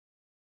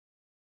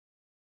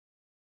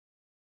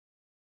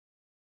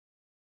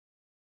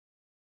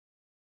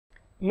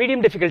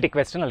Medium difficulty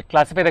question. I'll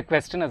classify the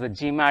question as a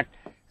GMAT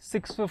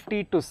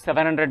 650 to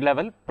 700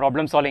 level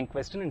problem solving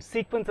question in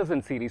sequences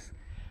and series.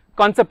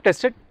 Concept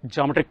tested,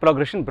 geometric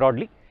progression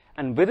broadly,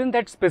 and within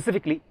that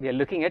specifically we are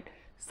looking at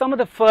some of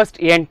the first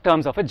n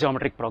terms of a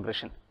geometric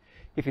progression.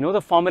 If you know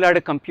the formula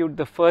to compute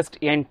the first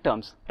n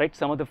terms, right,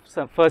 some of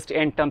the first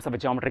n terms of a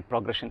geometric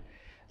progression,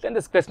 then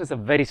this question is a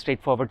very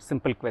straightforward,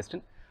 simple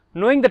question.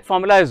 Knowing that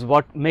formula is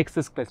what makes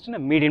this question a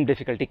medium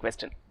difficulty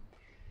question.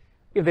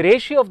 If the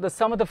ratio of the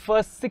sum of the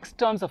first 6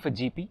 terms of a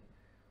GP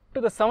to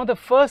the sum of the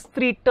first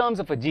 3 terms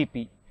of a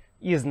GP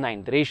is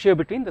 9, the ratio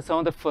between the sum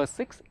of the first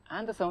 6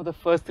 and the sum of the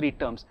first 3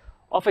 terms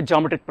of a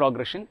geometric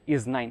progression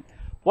is 9.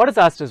 What is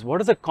asked is, what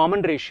is the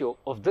common ratio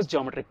of this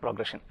geometric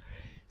progression?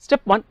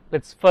 Step 1,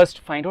 let's first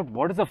find out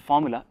what is the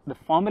formula. The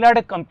formula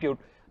to compute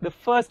the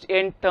first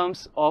n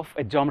terms of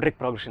a geometric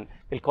progression,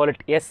 we'll call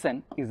it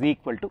Sn, is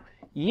equal to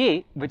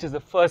A, which is the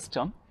first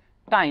term,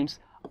 times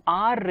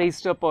r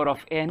raised to the power of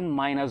n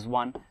minus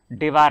 1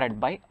 divided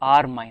by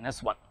r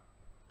minus 1.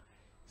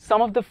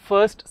 Sum of the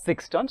first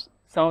 6 terms,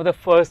 sum of the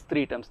first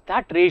 3 terms,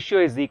 that ratio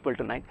is equal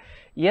to 9.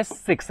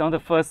 S6, sum of the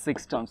first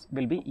 6 terms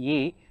will be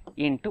A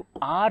into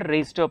r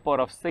raised to the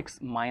power of 6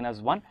 minus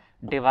 1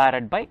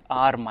 divided by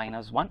r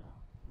minus 1.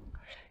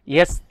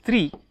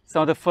 S3,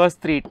 sum of the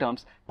first 3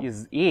 terms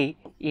is A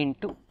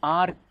into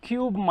r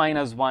cube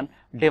minus 1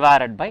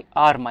 divided by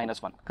r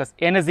minus 1, because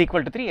n is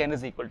equal to 3, n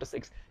is equal to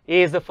 6.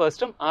 A is the first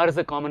term, r is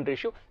the common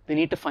ratio. They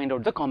need to find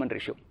out the common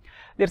ratio.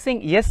 They are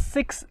saying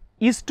S6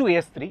 is to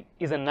S3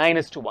 is a 9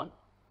 is to 1,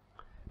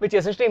 which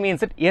essentially means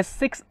that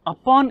S6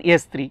 upon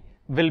S3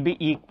 will be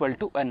equal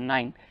to a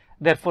 9.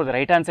 Therefore, the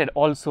right hand side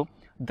also,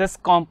 this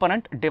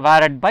component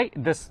divided by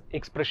this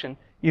expression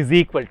is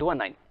equal to a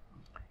 9.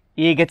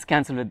 A gets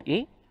cancelled with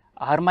A,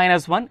 r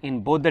minus 1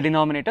 in both the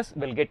denominators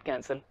will get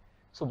cancelled.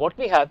 So, what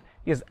we have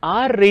is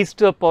r raised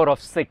to the power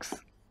of 6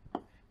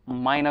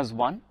 minus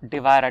 1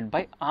 divided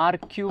by r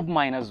cube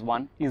minus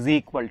 1 is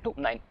equal to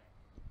 9.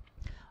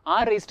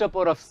 R raised to the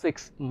power of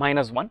 6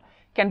 minus 1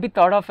 can be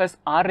thought of as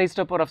r raised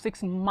to the power of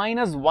 6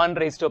 minus 1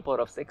 raised to the power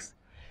of 6.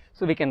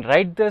 So, we can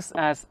write this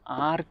as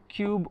r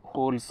cube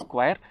whole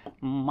square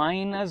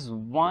minus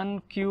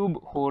 1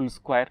 cube whole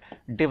square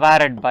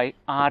divided by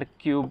r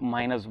cube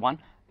minus 1.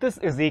 This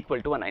is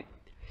equal to a 9.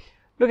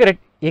 Look at it,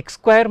 x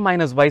square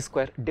minus y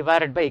square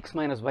divided by x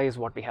minus y is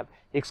what we have.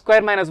 X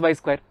square minus y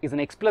square is an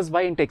x plus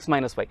y into x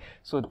minus y.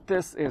 So,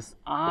 this is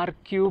r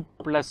cube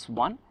plus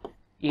 1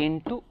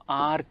 into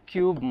r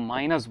cube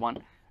minus 1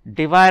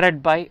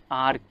 divided by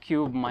r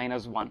cube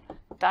minus 1,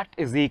 that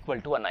is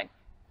equal to a 9.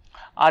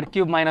 R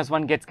cube minus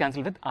 1 gets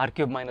cancelled with r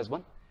cube minus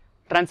 1,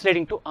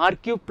 translating to r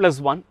cube plus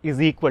 1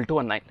 is equal to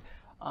a 9.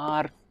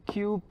 R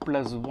cube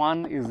plus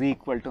 1 is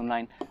equal to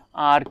 9,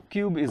 r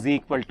cube is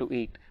equal to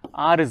 8,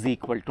 r is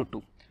equal to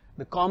 2.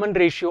 The common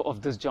ratio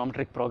of this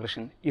geometric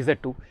progression is a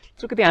 2.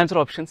 Let's look at the answer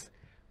options.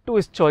 2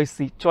 is choice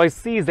C. Choice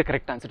C is the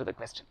correct answer to the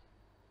question.